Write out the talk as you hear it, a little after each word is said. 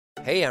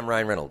Hey, I'm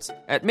Ryan Reynolds.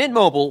 At Mint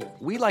Mobile,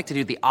 we like to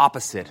do the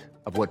opposite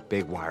of what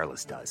Big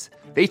Wireless does.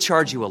 They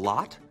charge you a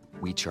lot,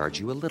 we charge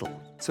you a little.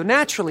 So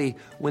naturally,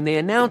 when they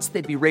announced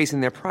they'd be raising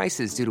their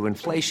prices due to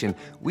inflation,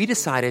 we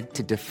decided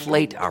to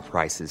deflate our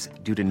prices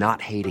due to not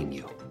hating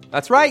you.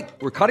 That's right.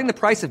 We're cutting the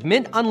price of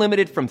Mint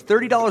Unlimited from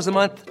 $30 a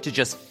month to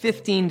just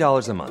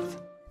 $15 a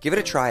month. Give it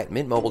a try at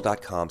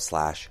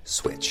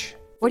mintmobile.com/switch.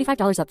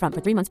 $45 up front for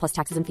 3 months plus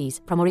taxes and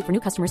fees. Promo rate for new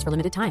customers for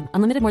limited time.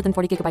 Unlimited more than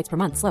 40 gigabytes per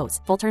month. Slows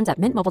full terms at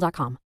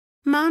mintmobile.com.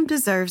 Mom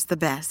deserves the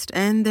best,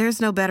 and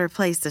there's no better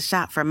place to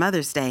shop for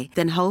Mother's Day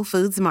than Whole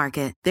Foods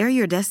Market. They're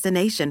your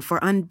destination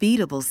for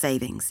unbeatable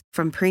savings,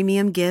 from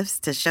premium gifts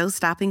to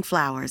show-stopping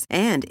flowers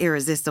and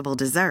irresistible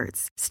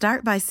desserts.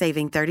 Start by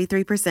saving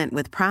 33%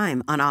 with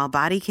Prime on all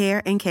body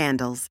care and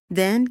candles.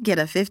 Then get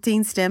a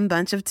 15-stem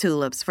bunch of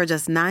tulips for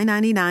just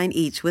 $9.99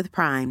 each with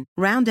Prime.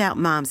 Round out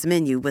Mom's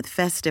menu with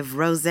festive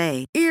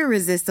rosé,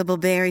 irresistible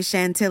berry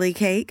chantilly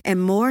cake,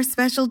 and more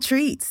special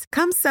treats.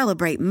 Come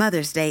celebrate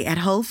Mother's Day at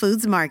Whole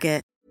Foods Market.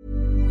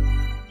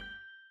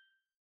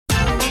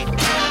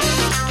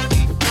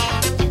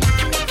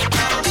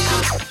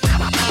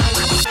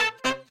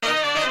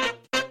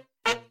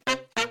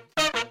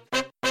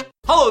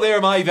 Hello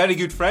there, my very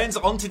good friends.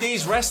 On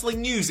today's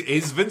wrestling news,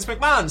 is Vince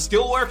McMahon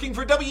still working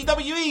for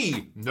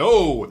WWE?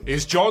 No.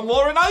 Is John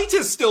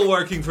Laurinaitis still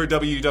working for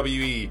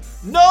WWE?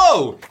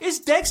 No. Is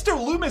Dexter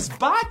Lumis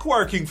back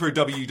working for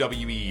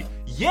WWE?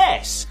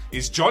 Yes.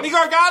 Is Johnny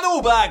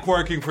Gargano back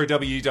working for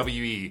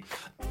WWE?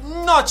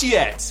 Not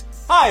yet.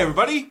 Hi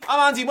everybody,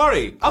 I'm Andy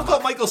Murray. I've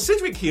got Michael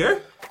Sidgwick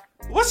here.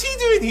 What's he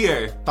doing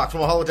here? Back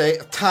from a holiday,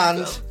 I've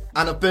tanned,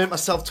 and I've burnt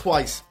myself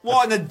twice.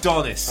 What an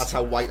Adonis. That's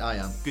how white I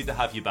am. Good to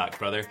have you back,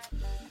 brother.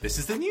 This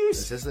is the news.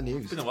 This is the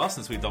news. It's been a while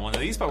since we've done one of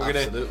these, but we're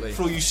going to Absolutely.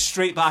 throw you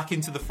straight back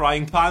into the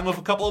frying pan with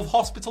a couple of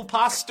hospital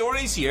pass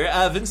stories here.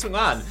 Vince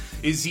McMahon,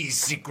 is he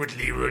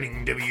secretly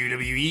running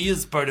WWE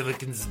as part of a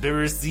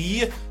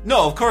conspiracy?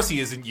 No, of course he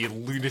isn't, you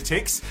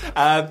lunatics.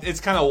 It's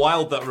kind of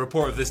wild that a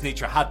report of this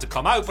nature had to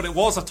come out, but it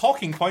was a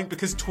talking point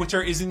because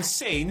Twitter is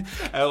insane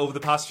over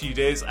the past few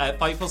days.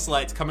 Fightful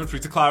Select coming through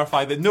to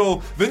clarify that no,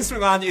 Vince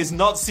McMahon is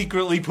not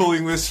secretly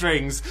pulling the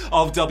strings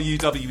of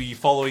WWE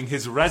following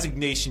his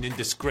resignation in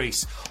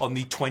disgrace on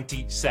the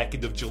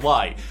 22nd of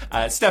July.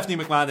 Stephanie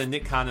McMahon and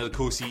Nick Khan are the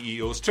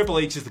co-CEOs. Triple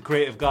H is the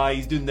creative guy.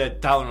 He's doing the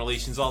talent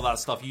relations, all that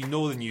stuff. You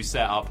know the new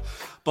setup.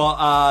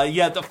 But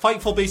the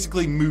Fightful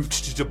basically moved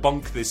to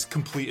debunk this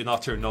complete and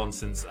utter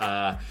nonsense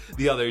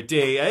the other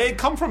day. It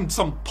come from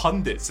some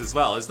pundits as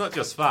well. It's not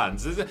just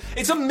fans.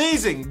 It's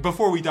amazing,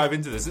 before we dive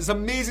into this, it's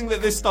amazing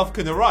that this stuff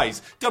can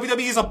arise.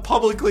 WWE is a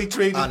publicly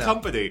traded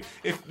company.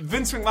 If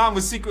Vince McMahon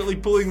was secretly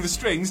pulling the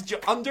strings, do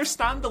you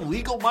understand the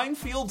legal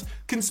minefield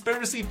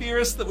conspiracy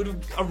theorists that would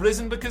have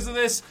arisen because of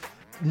this?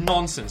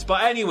 Nonsense.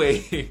 But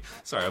anyway,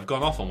 sorry, I've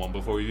gone off on one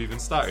before we've even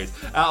started.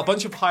 A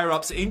bunch of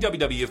higher-ups in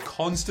WWE have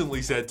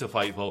constantly said to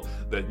Fightful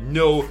that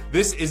no,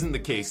 this isn't the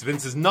case.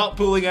 Vince is not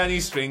pulling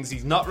any strings.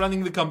 He's not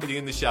running the company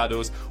in the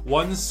shadows.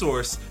 One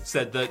source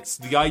said that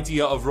the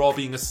idea of Raw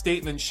being a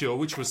statement show,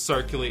 which was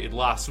circulated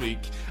last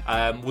week,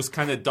 was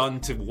kind of done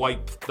to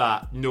wipe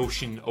that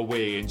notion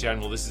away in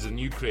general. This is a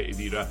new creative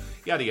era,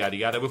 yada yada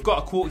yada. We've got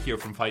a quote here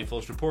from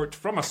Fightful's report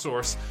from a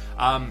source.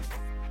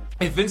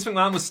 If Vince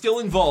McMahon was still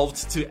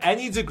involved to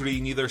any degree,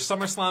 neither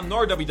SummerSlam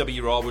nor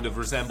WWE Raw would have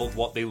resembled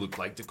what they look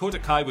like. Dakota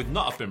Kai would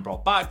not have been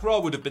brought back.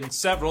 Raw would have been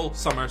several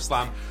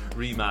SummerSlam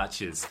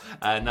rematches.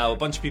 Now, a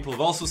bunch of people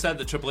have also said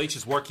that Triple H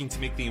is working to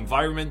make the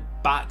environment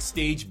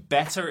backstage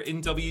better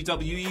in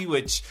WWE,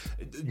 which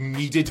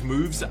needed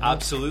moves,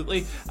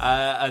 absolutely.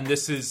 And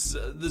there's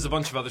a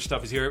bunch of other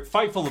stuff is here.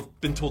 Fightful have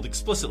been told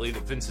explicitly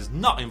that Vince is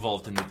not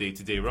involved in the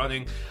day-to-day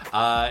running.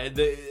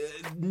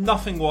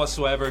 Nothing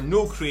whatsoever,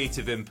 no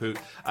creative input.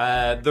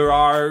 There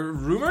are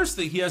rumours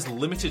that he has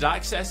limited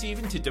access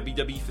even to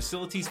WWE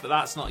facilities, but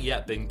that's not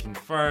yet been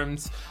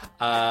confirmed.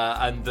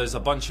 And there's a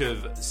bunch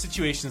of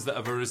situations that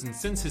have arisen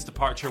since his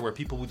departure where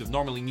people would have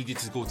normally needed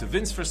to go to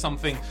Vince for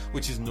something,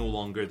 which is no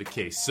longer the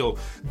case. So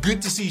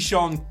good to see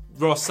Sean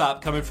Ross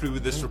Sapp coming through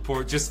with this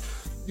report. Just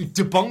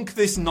debunk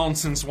this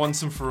nonsense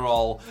once and for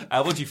all.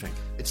 What do you think?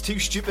 It's too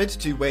stupid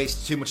to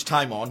waste too much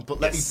time on,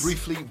 but let me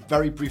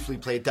very briefly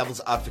play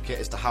devil's advocate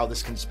as to how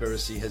this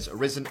conspiracy has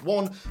arisen.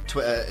 One,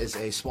 Twitter is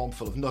a swamp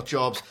full of nut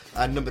jobs,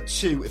 and number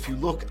two, if you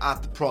look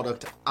at the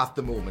product at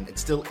the moment,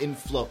 it's still in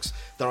flux.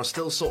 There are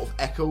still sort of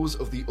echoes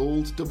of the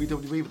old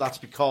WWE, but that's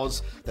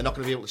because they're not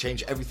going to be able to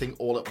change everything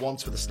all at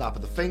once with a snap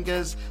of the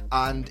fingers,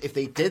 and if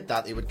they did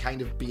that, it would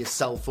kind of be a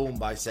cell phone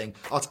by saying,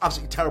 oh, it's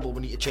absolutely terrible,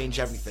 we need to change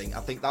everything. I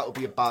think that would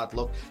be a bad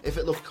look. If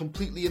it looked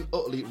completely and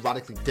utterly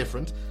radically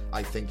different,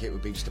 I think it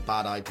would be just a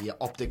bad idea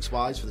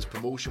optics-wise for this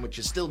promotion, which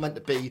is still meant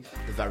to be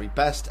the very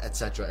best,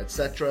 etc.,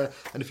 etc.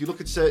 And if you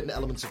look at certain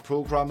elements of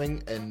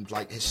programming and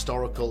like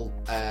historical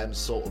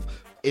sort of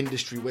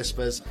industry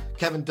whispers.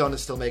 Kevin Dunn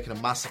is still making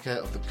a massacre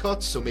of the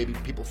cuts, so maybe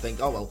people think,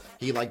 oh well,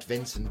 he liked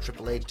Vince and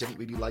Triple H didn't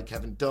really like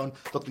Kevin Dunn.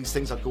 Look, these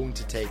things are going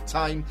to take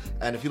time,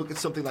 and if you look at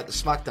something like the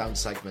SmackDown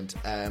segment,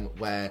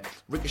 where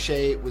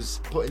Ricochet was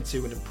put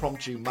into an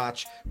impromptu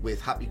match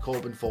with Happy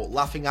Corbin for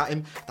laughing at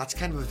him, that's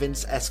kind of a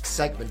Vince-esque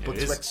segment, but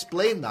to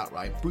explain that,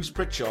 right, Bruce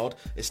Pritchard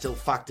is still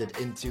factored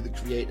into the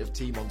creative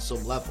team on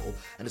some level,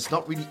 and it's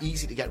not really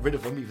easy to get rid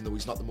of him, even though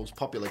he's not the most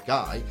popular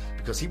guy,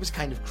 because he was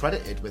kind of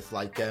credited with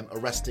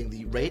arresting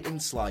the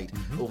ratings slide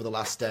over the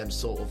last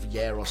sort of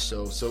year or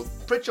so. So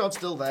Pritchard's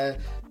still there,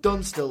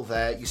 Dunn's still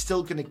there, you're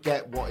still going to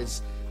get what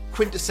is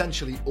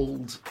quintessentially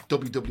old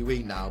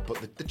WWE now,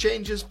 but the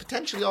changes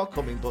potentially are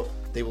coming, but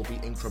they will be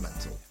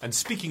incremental. And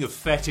speaking of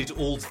fetid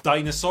old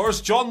dinosaurs,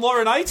 John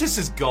Laurinaitis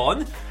is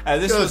gone.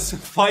 This was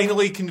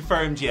finally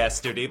confirmed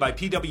yesterday by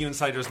PW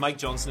Insider's Mike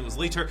Johnson. It was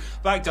later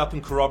backed up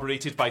and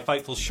corroborated by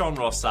Fightful's Sean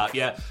Ross Sapp.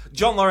 Yeah,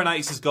 John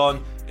Laurinaitis is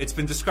gone. It's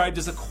been described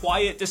as a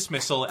quiet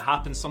dismissal. It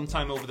happened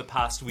sometime over the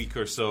past week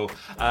or so.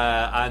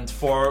 And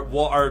for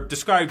what are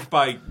described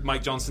by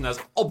Mike Johnson as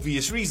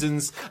obvious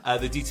reasons,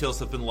 the details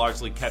have been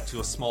largely kept to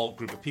a small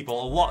group of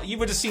people. You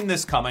would have seen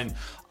this coming.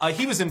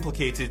 He was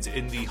implicated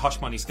in the hush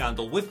money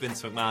scandal with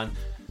Vince McMahon.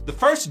 The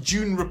first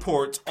June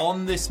report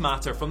on this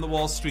matter from the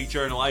Wall Street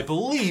Journal, I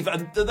believe,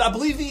 and I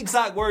believe the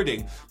exact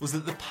wording, was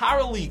that the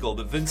paralegal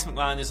that Vince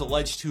McMahon is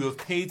alleged to have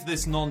paid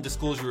this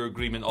non-disclosure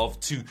agreement of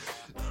to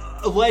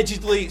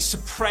allegedly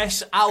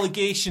suppress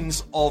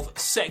allegations of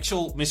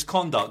sexual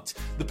misconduct.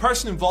 The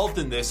person involved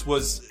in this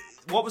was...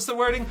 What was the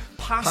wording?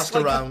 Passed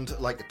around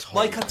like a toy.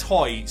 Like a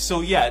toy.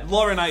 So yeah,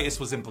 Laurinaitis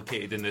was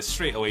implicated in this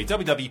straight away.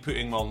 WWE put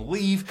him on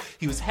leave.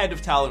 He was head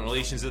of talent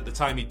relations at the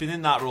time. He'd been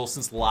in that role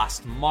since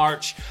last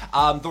March.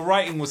 The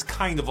writing was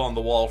kind of on the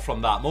wall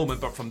from that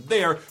moment, but from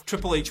there,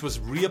 Triple H was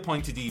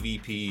reappointed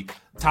EVP,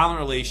 talent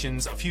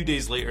relations. A few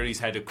days later, he's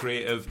head of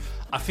creative.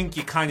 I think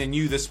you kind of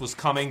knew this was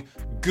coming.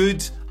 Good.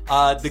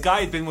 The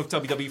guy had been with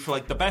WWE for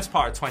like the best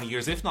part of 20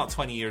 years, if not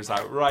 20 years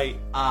outright.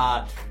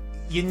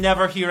 You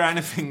never hear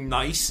anything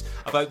nice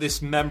about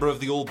this member of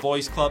the Old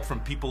Boys Club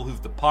from people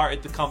who've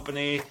departed the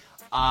company.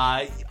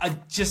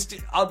 Just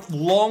a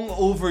long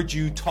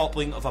overdue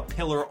toppling of a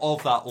pillar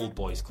of that Old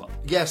Boys Club.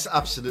 Yes,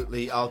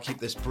 absolutely. I'll keep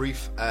this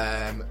brief.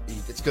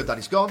 It's good that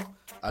he's gone.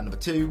 And number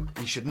two,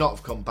 he should not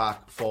have come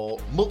back for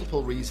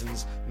multiple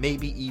reasons,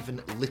 maybe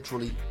even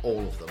literally all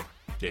of them.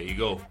 There you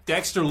go.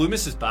 Dexter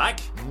Lumis is back.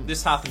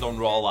 This happened on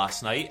Raw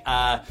last night.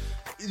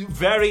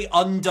 Very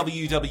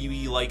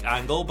un-WWE-like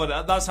angle,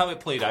 but that's how it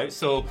played out.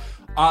 So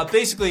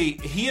basically,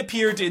 he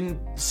appeared in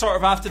sort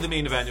of after the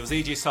main event. It was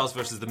AJ Styles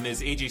versus The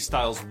Miz. AJ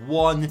Styles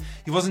won.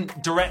 He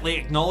wasn't directly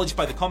acknowledged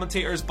by the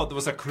commentators, but there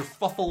was a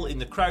kerfuffle in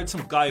the crowd.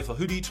 Some guy with a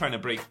hoodie trying to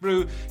break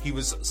through. He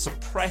was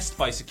suppressed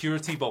by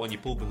security, but when you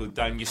pulled the hood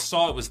down, you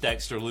saw it was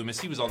Dexter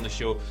Lumis. He was on the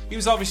show. He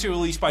was obviously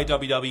released by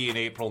WWE in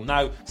April,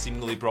 now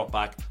seemingly brought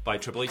back by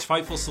Triple H.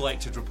 Fightful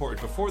Select had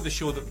reported before the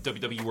show that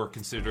WWE were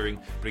considering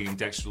bringing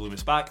Dexter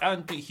Lumis back,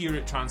 and here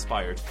it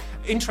transpired.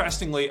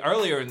 Interestingly,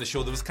 earlier in the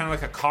show, there was kind of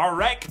like a car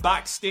wreck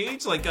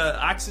backstage, like an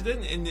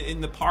accident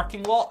in the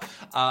parking lot.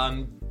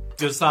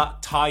 Does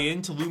that tie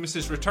into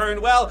Lumis's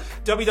return? Well,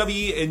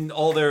 WWE, in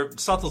all their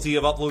subtlety,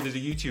 have uploaded a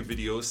YouTube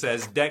video that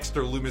says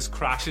Dexter Lumis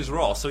crashes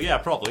Raw. So yeah,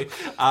 probably.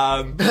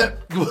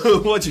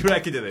 What do you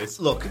reckon of this?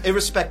 Look,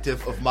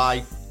 irrespective of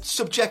my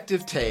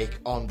subjective take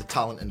on the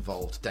talent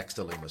involved,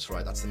 Dexter Lumis,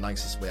 right? That's the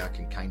nicest way I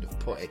can kind of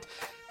put it.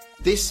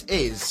 This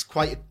is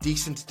quite a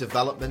decent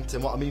development,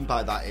 and what I mean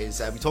by that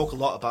is we talk a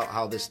lot about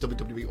how this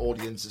WWE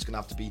audience is going to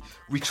have to be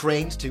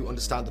retrained to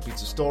understand the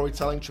beats of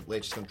storytelling. Triple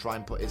H is going to try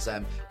and put his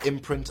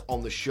imprint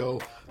on the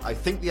show. I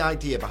think the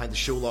idea behind the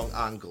show-long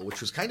angle,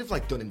 which was kind of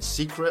like done in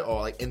secret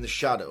or like in the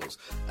shadows,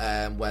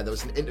 where there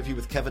was an interview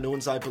with Kevin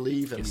Owens, I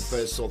believe, and we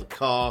first saw the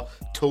car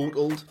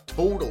totaled,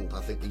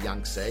 I think the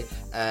Yanks say,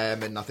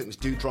 and I think it was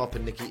Doudrop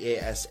and Nikki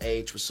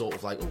ASH was sort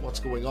of like, oh, what's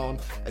going on?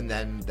 And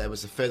then there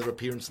was a further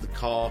appearance of the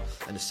car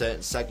and a certain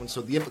segment.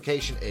 So the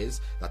implication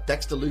is that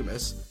Dexter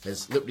Lumis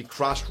has literally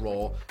crashed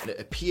Raw, and it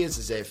appears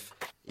as if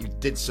he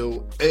did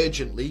so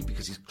urgently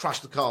because he's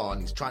crashed the car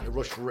and he's trying to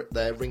rush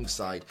their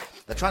ringside.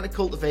 They're trying to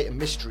cultivate a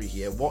mystery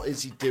here. What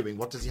is he doing?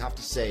 What does he have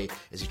to say?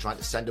 Is he trying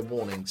to send a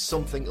warning?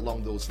 Something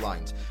along those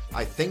lines.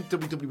 I think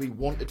WWE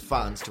wanted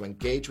fans to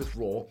engage with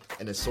Raw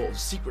in a sort of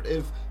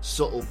secretive,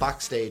 subtle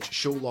backstage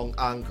show-long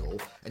angle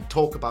and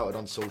talk about it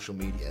on social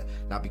media.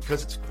 Now,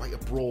 because it's quite a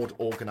broad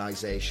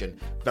organisation,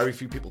 very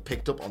few people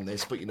picked up on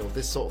this, but you know, if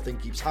this sort of thing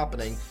keeps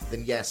happening,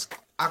 then yes,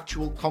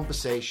 actual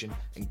conversation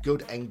and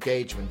good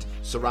engagement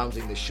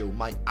surrounding this show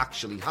might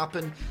actually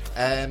happen.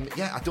 I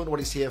don't know what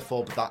he's here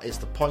for, but that is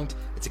the point.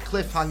 It's a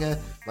cliffhanger.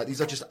 Like, these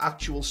are just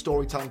actual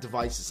storytelling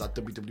devices that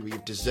WWE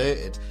have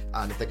deserted,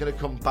 and if they're going to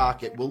come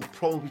back, it will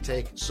probably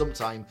take some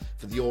time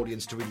for the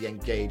audience to really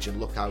engage and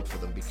look out for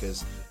them,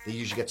 because they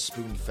usually get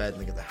spoon-fed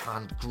and they get their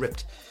hand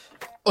gripped.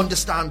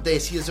 Understand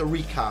this. Here's a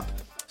recap.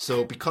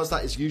 So because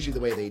that is usually the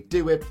way they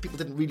do it, people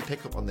didn't really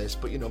pick up on this,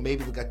 but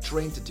maybe they'll get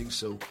trained to do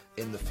so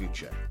in the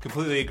future.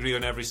 Completely agree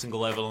on every single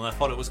level, and I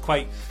thought it was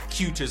quite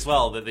cute as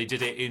well that they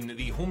did it in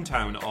the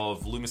hometown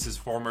of Loomis's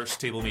former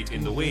stablemate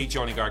in the way,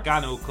 Johnny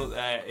Gargano,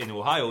 in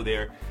Ohio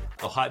there.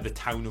 The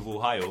town of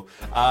Ohio,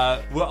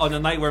 on a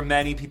night where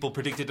many people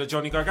predicted a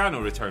Johnny Gargano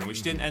return,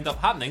 which didn't end up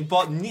happening,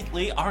 but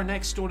neatly our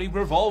next story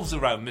revolves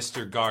around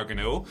Mr.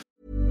 Gargano.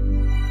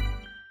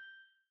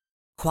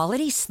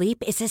 Quality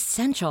sleep is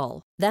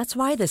essential. That's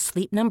why the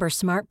Sleep Number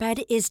Smart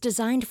Bed is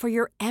designed for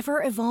your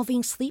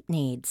ever-evolving sleep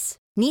needs.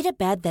 Need a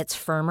bed that's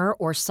firmer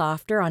or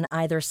softer on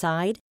either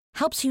side?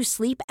 Helps you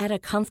sleep at a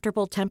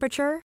comfortable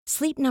temperature?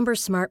 Sleep Number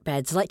Smart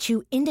Beds let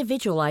you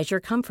individualize your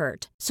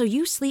comfort, so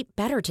you sleep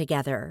better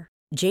together.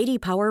 J.D.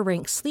 Power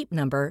ranks Sleep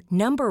Number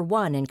number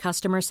 1 in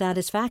customer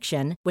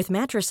satisfaction with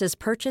mattresses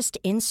purchased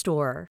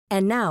in-store.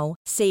 And now,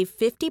 save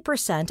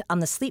 50% on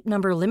the Sleep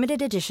Number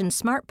Limited Edition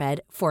Smart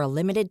Bed for a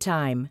limited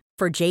time.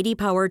 For J.D.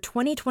 Power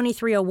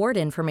 2023 award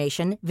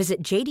information,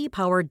 visit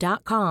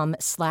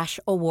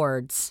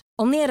jdpower.com/awards.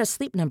 Only at a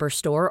Sleep Number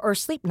store or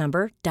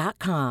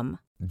sleepnumber.com.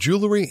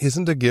 Jewelry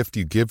isn't a gift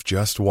you give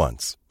just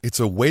once.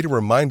 It's a way to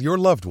remind your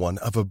loved one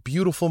of a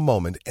beautiful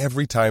moment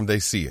every time they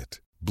see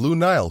it. Blue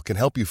Nile can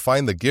help you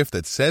find the gift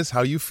that says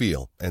how you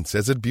feel and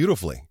says it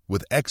beautifully,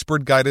 with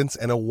expert guidance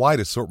and a wide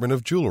assortment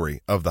of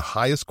jewelry of the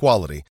highest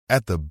quality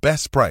at the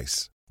best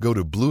price. Go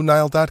to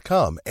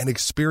BlueNile.com and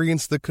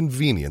experience the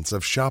convenience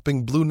of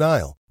shopping Blue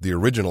Nile, the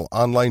original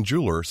online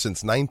jeweler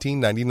since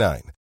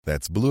 1999.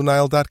 That's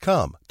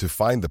BlueNile.com to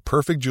find the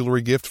perfect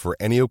jewelry gift for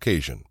any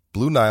occasion.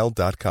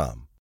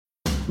 BlueNile.com.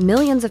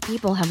 Millions of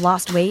people have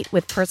lost weight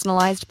with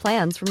personalized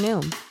plans from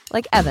Noom.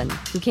 Like Evan,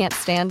 who can't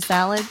stand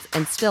salads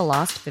and still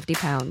lost 50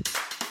 pounds.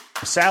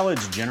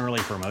 Salads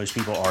generally for most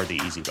people are the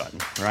easy button,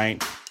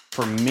 right?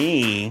 For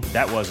me,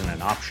 that wasn't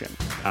an option.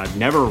 I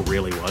never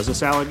really was a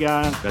salad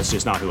guy. That's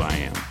just not who I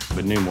am.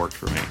 But Noom worked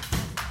for me.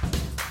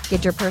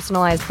 Get your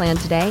personalized plan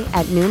today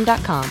at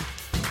Noom.com.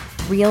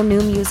 Real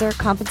Noom user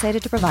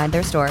compensated to provide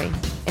their story.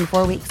 In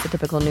 4 weeks, the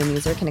typical Noom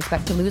user can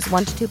expect to lose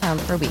 1 to 2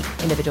 pounds per week.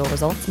 Individual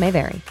results may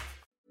vary.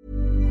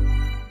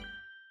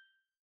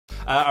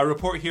 A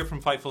report here from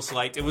Fightful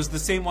Select. It was the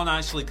same one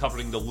actually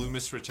covering the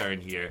Loomis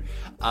return here.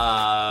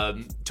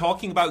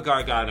 Talking about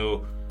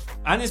Gargano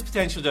and his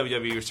potential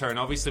WWE return.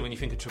 Obviously, when you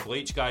think of Triple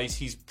H, guys,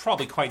 he's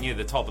probably quite near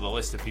the top of the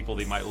list of people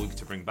they might look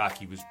to bring back.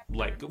 He was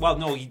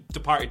he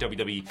departed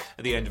WWE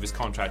at the end of his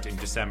contract in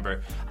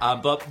December.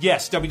 But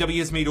yes, WWE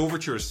has made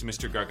overtures to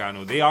Mr.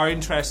 Gargano. They are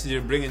interested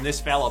in bringing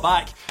this fella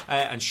back.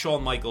 And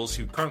Shawn Michaels,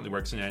 who currently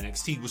works in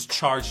NXT, was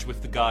charged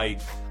with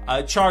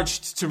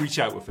charged to reach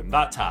out with him.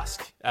 That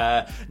task.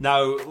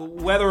 Now,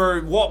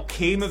 what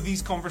came of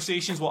these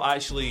conversations, what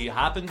actually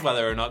happened,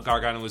 whether or not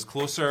Gargano was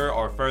closer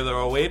or further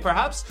away,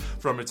 perhaps,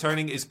 from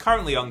returning is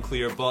currently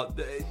unclear, but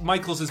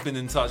Michaels has been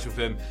in touch with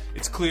him.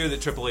 It's clear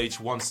that Triple H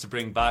wants to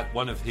bring back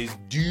one of his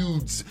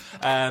dudes.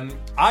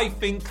 I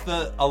think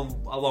that,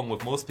 along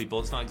with most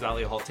people, it's not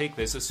exactly a hot take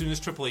this, as soon as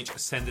Triple H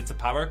ascended to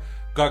power,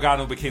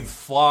 Gargano became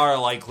far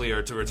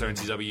likelier to return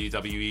to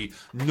WWE,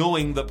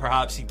 knowing that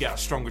perhaps he'd get a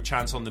stronger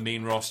chance on the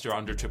main roster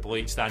under Triple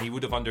H than he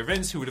would have under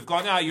Vince, who would have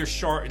gone, you're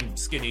short and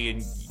skinny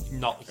and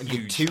not huge.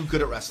 You're too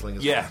good at wrestling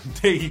as well. Yeah,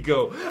 there you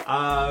go.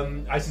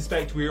 I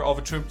suspect we're of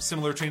a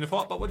similar train of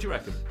thought, but what do you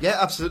reckon? Yeah,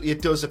 absolutely.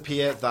 It does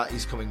appear that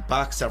he's coming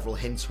back. Several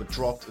hints were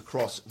dropped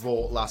across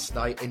Raw last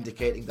night,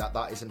 indicating that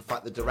is in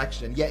fact the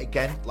direction. And yet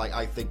again,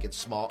 I think it's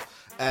smart.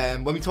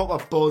 When we talk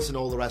about buzz and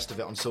all the rest of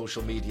it on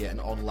social media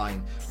and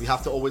online, we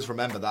have to always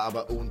remember that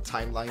our own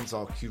timelines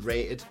are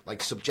curated,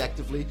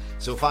 subjectively.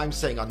 So if I'm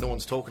saying no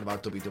one's talking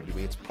about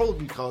WWE, it's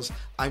probably because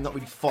I'm not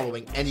really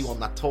following anyone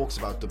that talks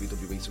about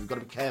WWE. So we've got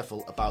to be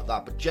careful about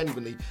that. But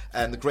genuinely,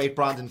 the great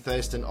Brandon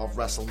Thurston of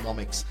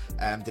WrestleNomics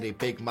did a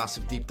big,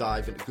 massive deep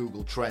dive into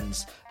Google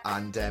Trends.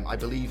 And I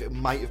believe it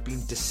might have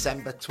been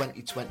December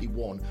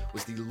 2021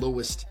 was the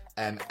lowest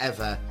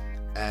ever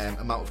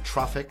amount of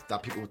traffic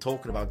that people were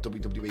talking about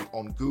WWE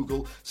on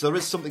Google. So there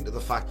is something to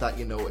the fact that,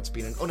 it's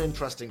been an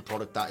uninteresting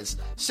product that is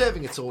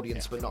serving its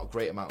audience, but not a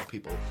great amount of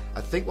people.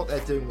 I think what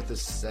they're doing with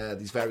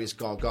these various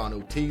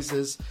Gargano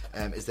teasers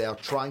is they are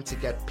trying to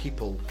get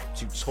people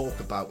to talk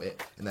about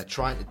it, and they're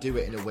trying to do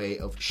it in a way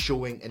of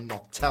showing and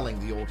not telling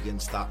the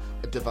audience that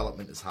a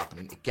development is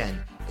happening.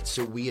 Again, it's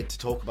so weird to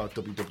talk about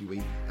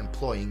WWE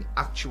employing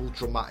actual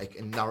dramatic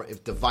and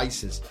narrative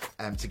devices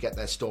to get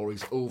their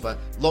stories over.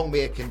 Long may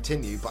it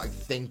continue, but I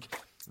think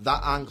that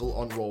angle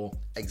on Raw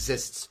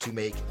exists to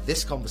make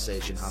this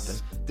conversation happen.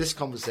 This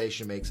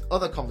conversation makes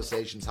other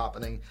conversations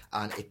happening,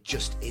 and it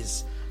just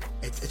is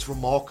it's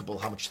remarkable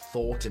how much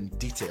thought and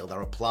detail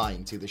they're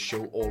applying to the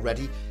show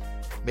already.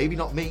 Maybe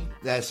not me,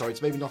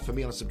 it's maybe not for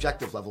me on a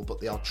subjective level, but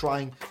they are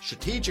trying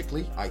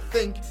strategically, I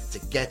think, to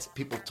get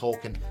people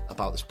talking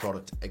about this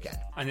product again.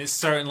 And it's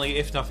certainly,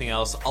 if nothing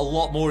else, a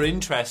lot more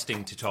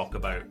interesting to talk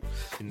about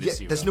in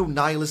this era. There's no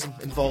nihilism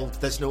involved.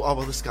 There's no, oh,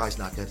 well, this guy's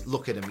knackered.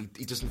 Look at him.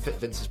 He doesn't fit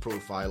Vince's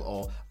profile.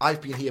 Or,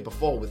 I've been here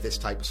before with this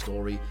type of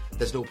story.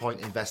 There's no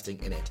point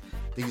investing in it.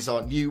 These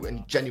are new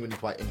and genuinely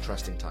quite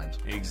interesting times.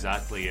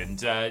 Exactly. And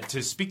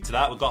to speak to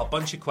that, we've got a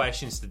bunch of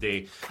questions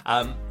today.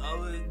 A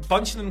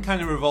bunch of them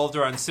kind of revolved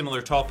around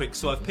similar topics,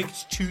 so I've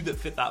picked 2 that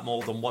fit that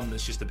mold and one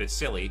that's just a bit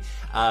silly.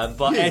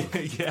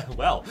 Yeah,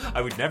 well,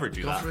 I would never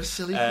do that. For a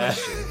silly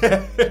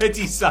question.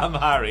 Eddie Sam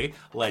Harry,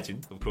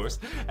 legend, of course,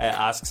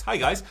 asks, "Hi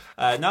guys,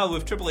 now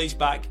with Triple H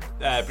back,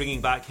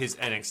 bringing back his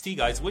NXT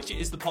guys, which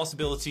is the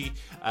possibility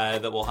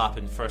that will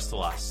happen first to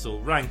last? So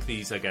rank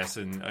these, I guess,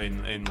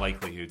 in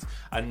likelihood.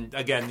 And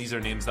again, these are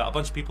names that a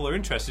bunch of people are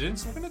interested in,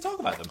 so we're going to talk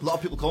about them. A lot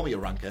of people call me a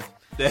ranker.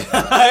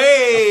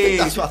 Hey!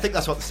 I think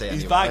that's what they say.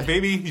 He's anyway. back,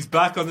 baby. He's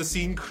back on the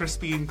scene,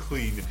 crispy and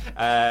clean.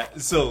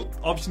 So,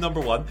 option number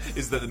 1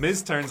 is that The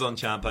Miz turns on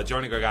Ciampa,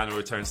 Johnny Gargano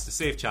returns to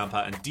save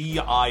Ciampa, and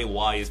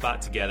DIY is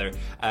back together.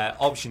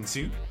 Option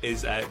 2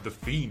 is The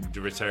Fiend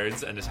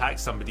returns and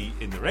attacks somebody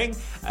in the ring.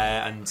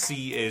 And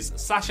C is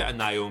Sasha and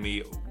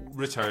Naomi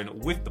return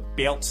with the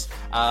belts.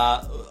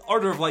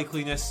 Order of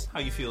likeliness, how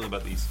are you feeling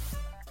about these?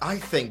 I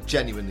think,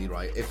 genuinely,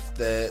 right, if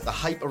the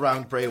hype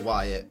around Bray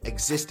Wyatt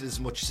existed as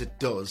much as it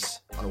does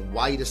on a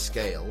wider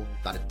scale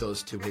than it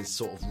does to his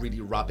sort of really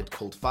rabid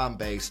cult fan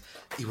base,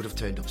 he would have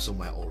turned up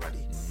somewhere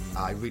already.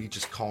 I really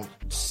just can't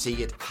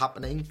see it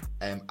happening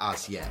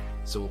as yet.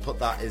 So we'll put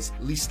that as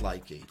least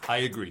likely. I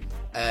agree.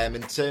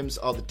 In terms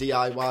of the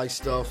DIY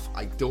stuff,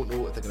 I don't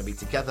know if they're going to be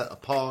together,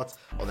 apart,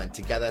 or then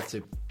together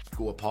to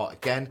go apart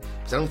again,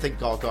 because I don't think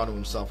Gargano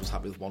himself was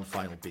happy with one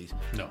final beat.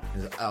 No.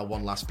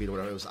 One last beat or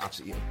whatever. It was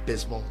absolutely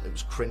abysmal. It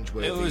was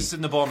cringeworthy. It was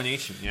an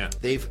abomination, yeah.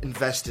 They've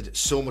invested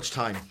so much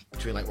time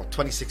between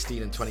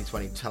 2016 and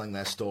 2020 telling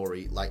their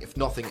story. If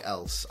nothing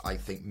else, I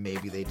think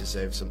maybe they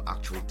deserve some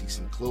actual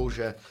decent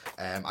closure.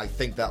 I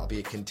think that'll be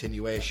a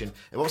continuation.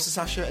 And what was the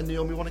Sasha and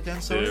Naomi one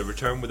again? Sorry? The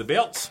return with the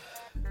belts.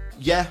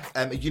 Yeah,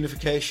 a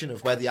unification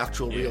of where the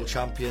actual real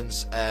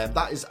champions.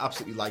 That is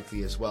absolutely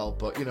likely as well,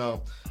 but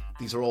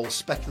these are all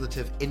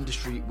speculative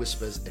industry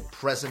whispers at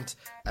present.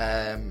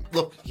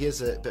 Look,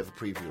 here's a bit of a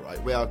preview,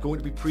 right? We are going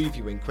to be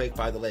previewing Quake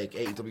by the Lake,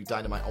 AEW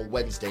Dynamite on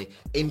Wednesday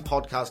in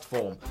podcast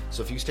form.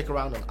 So if you stick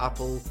around on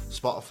Apple,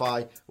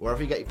 Spotify,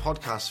 wherever you get your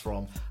podcasts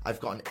from, I've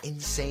got an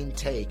insane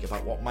take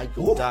about what might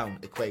go down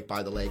at Quake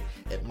by the Lake.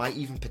 It might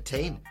even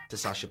pertain to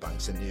Sasha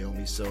Banks and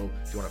Naomi. So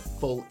if you want a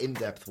full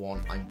in-depth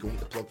one, I'm going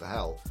to plug the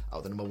hell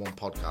out of the #1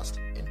 podcast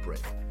in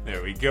Britain.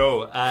 There we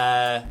go.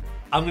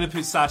 I'm going to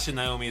put Sasha and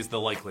Naomi as the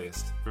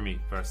likeliest for me,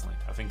 personally.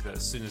 I think that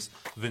as soon as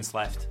Vince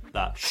left,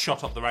 that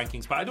shot up the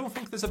rankings. But I don't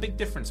think there's a big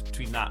difference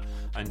between that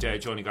and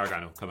Johnny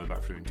Gargano coming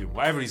back through and doing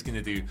whatever he's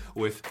going to do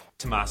with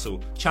Tommaso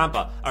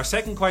Ciampa. Our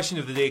second question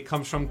of the day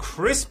comes from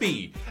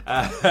Crispy,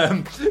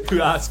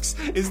 who asks,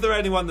 is there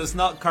anyone that's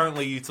not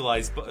currently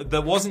utilised, but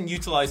that wasn't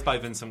utilised by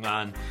Vince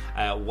McMahon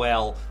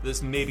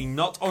that's maybe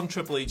not on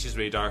Triple H's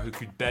radar, who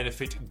could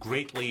benefit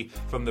greatly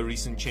from the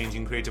recent change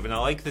in creative? And I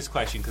like this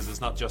question because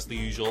it's not just the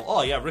usual,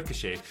 oh yeah,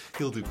 Ricochet,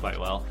 he'll do quite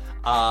well.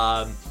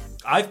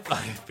 I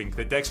think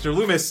that Dexter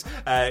Lumis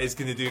is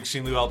going to do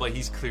extremely well, but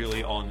he's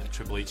clearly on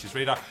Triple H's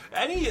radar.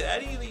 Any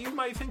that you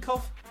might think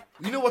of?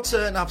 You know what's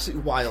an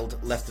absolutely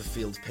wild left of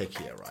field pick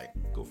here, right?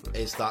 Go for it.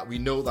 Is that we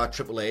know that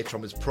Triple H,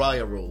 from his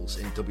prior roles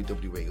in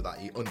WWE that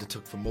he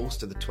undertook for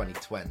most of the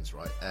 2010s,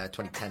 right?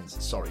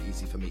 2010s, sorry,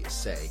 easy for me to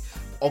say.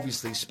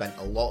 Obviously spent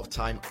a lot of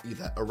time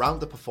either around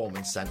the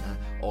Performance Center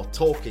or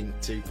talking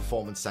to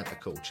Performance Center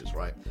coaches,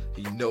 right?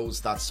 He knows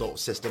that sort of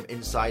system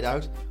inside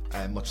out,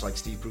 much like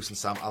Steve Bruce and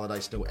Sam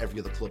Allardyce know every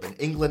other club in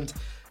England.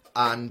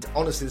 And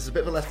honestly, this is a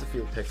bit of a left of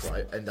field pick,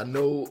 right? And I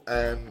know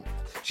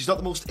she's not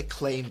the most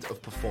acclaimed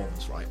of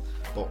performers, right?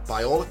 But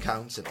by all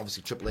accounts, and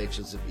obviously Triple H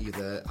has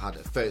either had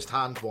a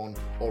first-hand one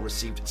or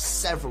received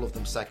several of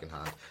them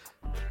second-hand.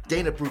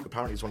 Dana Brooke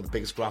apparently is one of the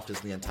biggest grafters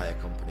in the entire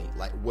company.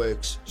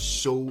 Works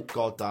so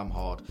goddamn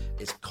hard.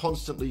 Is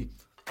constantly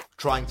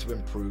trying to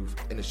improve,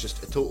 and is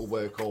just a total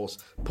workhorse,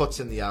 puts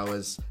in the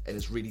hours, and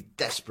is really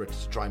desperate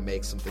to try and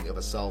make something of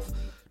herself.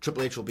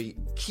 Triple H will be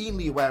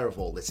keenly aware of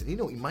all this, and he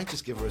might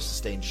just give her a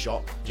sustained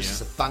shot, just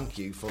as a thank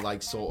you for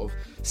sort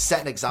of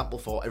set an example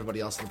for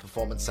everybody else in the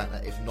Performance Center,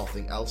 if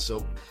nothing else.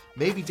 So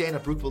maybe Dana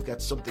Brooke will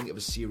get something of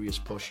a serious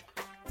push.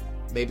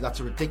 Maybe that's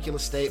a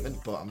ridiculous statement,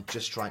 but I'm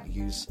just trying to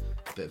use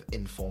a bit of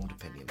informed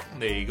opinion here.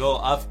 There you go.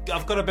 I've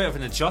got a bit of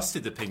an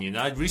adjusted opinion.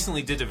 I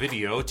recently did a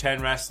video,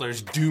 10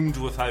 wrestlers doomed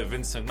without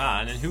Vince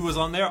McMahon, and who was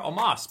on there?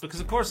 Omos,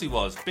 because of course he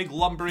was. Big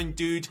lumbering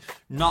dude,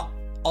 not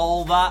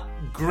all that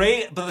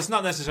great, but it's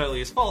not necessarily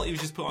his fault. He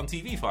was just put on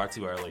TV far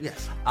too early.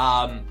 Yes.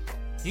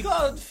 You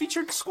got a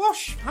featured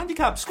squash,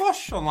 handicap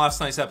squash on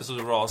last night's episode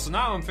of Raw. So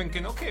now I'm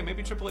thinking, okay,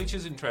 maybe Triple H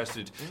is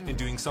interested in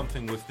doing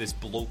something with this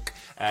bloke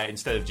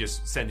instead of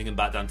just sending him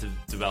back down to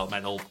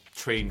developmental,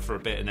 train for a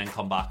bit and then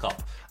come back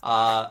up.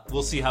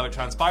 We'll see how it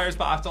transpires,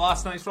 but after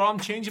last night's Raw, I'm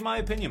changing my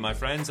opinion, my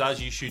friends,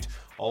 as you should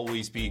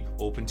always be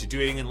open to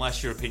doing,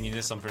 unless your opinion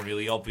is something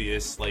really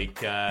obvious, like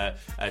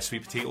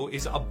sweet potato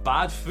is a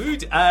bad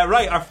food.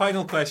 Right, our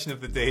final question of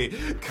the day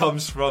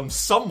comes from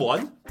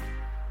someone.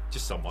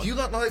 Just someone. Do you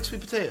not like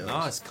sweet potatoes?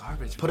 No, it's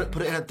garbage. Put it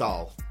in a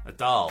dal. A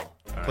dal.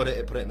 Right. Put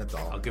it in a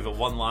dal. I'll give it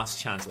one last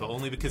chance, but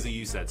only because of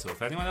you said so.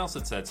 If anyone else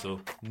had said so,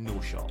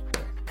 no shot.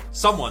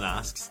 Someone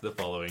asks the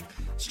following.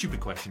 Stupid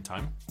question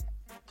time.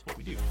 That's what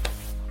we do.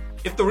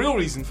 If the real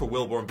reason for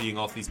Wilborn being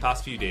off these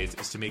past few days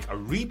is to make a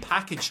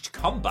repackaged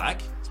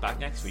comeback, it's back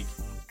next week,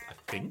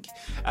 I think,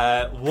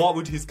 what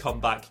would his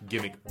comeback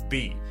gimmick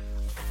be?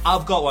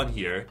 I've got one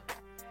here,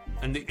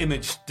 and the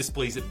image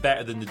displays it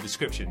better than the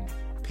description.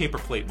 Paper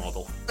plate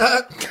model.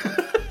 Oh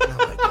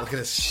my God, look at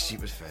his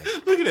stupid face.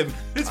 Look at him.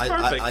 It's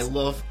perfect. I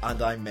love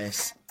and I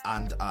miss,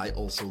 and I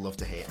also love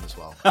to hate him as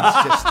well.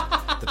 He's just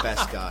the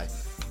best guy.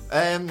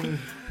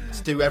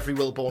 Let's do every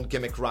Wilborn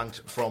gimmick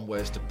ranked from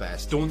worst to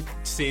best. Don't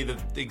say the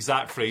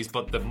exact phrase,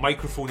 but the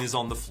microphone is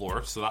on the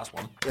floor, so that's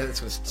one. Yeah,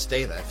 it's going to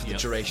stay there for the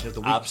duration of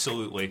the week.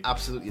 Absolutely.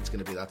 Absolutely, it's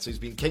going to be that. So he's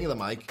been king of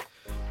the mic.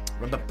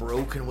 Remember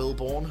Broken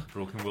Wilborn?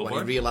 Broken Wilborn.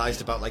 When he realised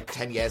about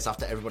 10 years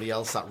after everybody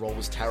else that Raw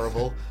was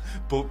terrible.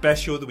 But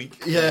best show of the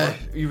week. Yeah,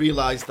 he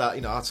realised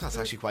that, that's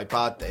actually quite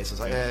bad this. So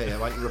it's like, yeah,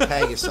 why don't you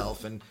repair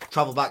yourself and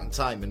travel back in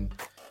time and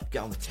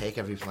get on the take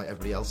everything like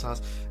everybody else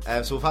has.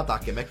 So we've had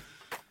that gimmick.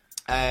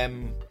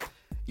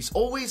 He's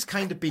always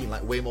kind of been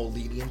way more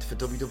lenient for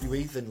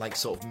WWE than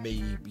sort of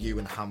me, you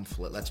and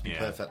Hamflet, let's be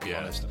perfectly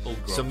honest.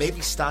 So maybe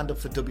stand up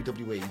for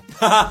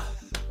WWE.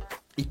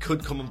 He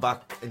could come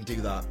back and do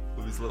that.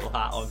 With his little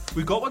hat on.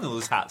 We've got one of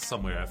those hats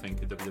somewhere, I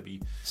think, in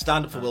WWE.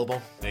 Stand up for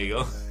Wilborn. There you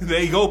go.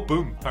 There you go.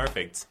 Boom.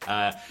 Perfect.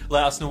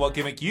 Let us know what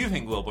gimmick you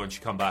think Wilborn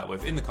should come back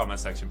with in the comment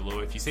section below.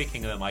 If you say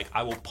King of the Mic,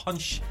 I will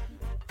punch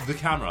the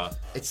camera.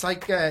 It's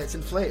it's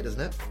inflated,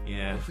 isn't it?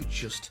 Yeah. What if we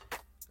just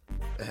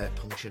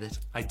punctured it?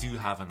 I do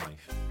have a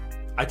knife.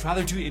 I'd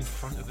rather do it in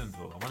front of him,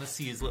 though. I want to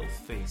see his little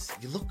face.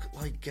 You look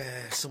like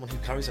someone who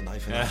carries a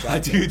knife in their jacket. I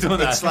do,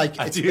 don't I?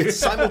 It's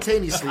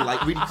simultaneously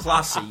really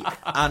classy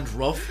and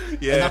rough.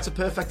 Yeah. And that's a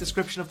perfect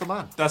description of the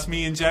man. That's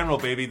me in general,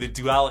 baby. The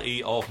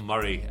duality of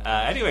Murray.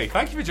 Anyway,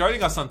 thank you for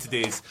joining us on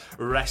today's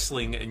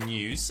wrestling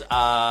news.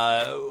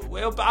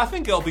 Well, I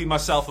think it'll be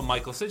myself and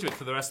Michael Sidgwick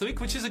for the rest of the week,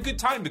 which is a good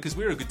time because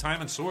we're a good time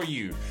and so are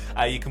you.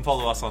 You can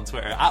follow us on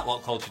Twitter at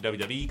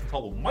WhatCultureWWE. You can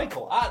follow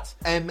Michael at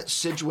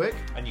Sidgwick.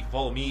 And you can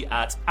follow me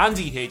at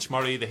Andy H.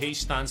 Murray. The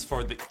H stands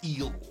for the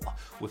eel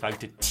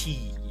without a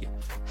T.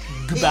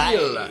 Goodbye.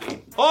 Eel.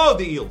 Oh,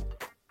 the eel.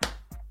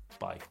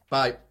 Bye.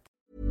 Bye.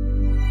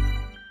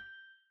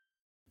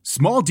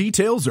 Small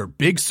details are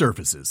big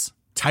surfaces.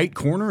 Tight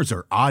corners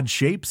are odd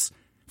shapes.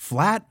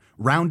 Flat,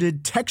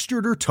 rounded,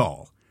 textured, or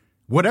tall.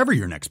 Whatever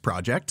your next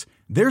project,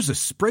 there's a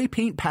spray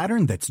paint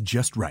pattern that's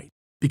just right.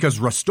 Because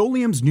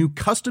Rust-Oleum's new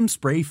Custom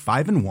Spray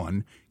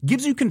 5-in-1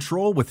 gives you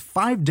control with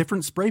 5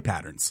 different spray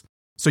patterns.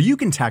 So you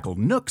can tackle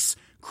nooks,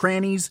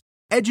 crannies,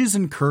 edges,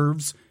 and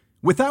curves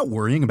without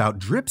worrying about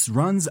drips,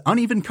 runs,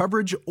 uneven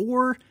coverage,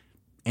 or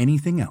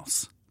anything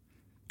else.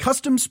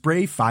 Custom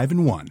Spray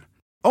 5-in-1.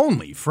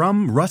 Only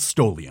from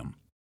Rust-Oleum.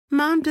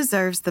 Mom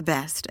deserves the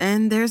best,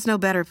 and there's no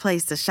better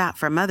place to shop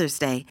for Mother's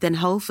Day than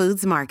Whole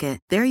Foods Market.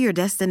 They're your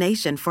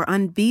destination for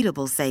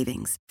unbeatable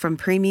savings, from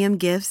premium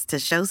gifts to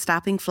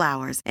show-stopping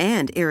flowers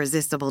and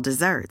irresistible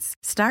desserts.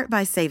 Start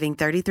by saving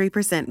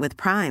 33% with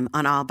Prime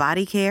on all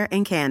body care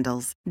and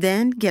candles.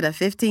 Then get a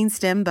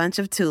 15-stem bunch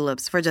of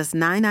tulips for just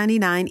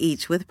 $9.99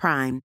 each with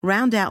Prime.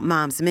 Round out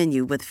Mom's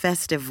menu with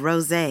festive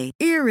rosé,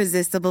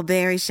 irresistible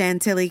berry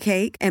chantilly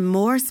cake, and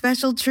more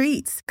special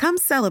treats. Come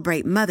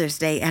celebrate Mother's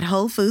Day at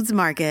Whole Foods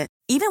Market.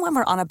 Even when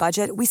we're on a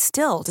budget, we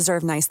still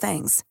deserve nice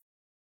things.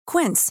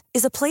 Quince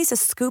is a place to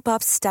scoop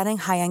up stunning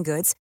high-end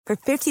goods for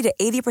 50 to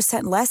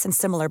 80% less than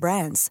similar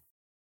brands.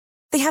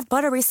 They have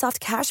buttery soft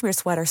cashmere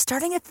sweaters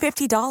starting at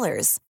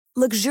 $50,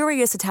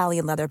 luxurious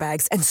Italian leather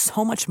bags, and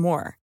so much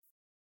more.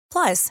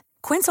 Plus,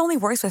 Quince only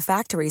works with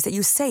factories that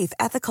use safe,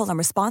 ethical, and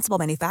responsible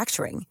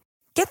manufacturing.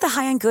 Get the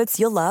high-end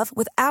goods you'll love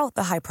without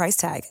the high price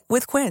tag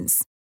with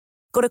Quince.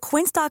 Go to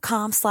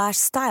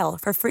quince.com/style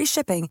for free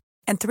shipping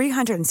and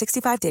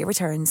 365-day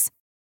returns.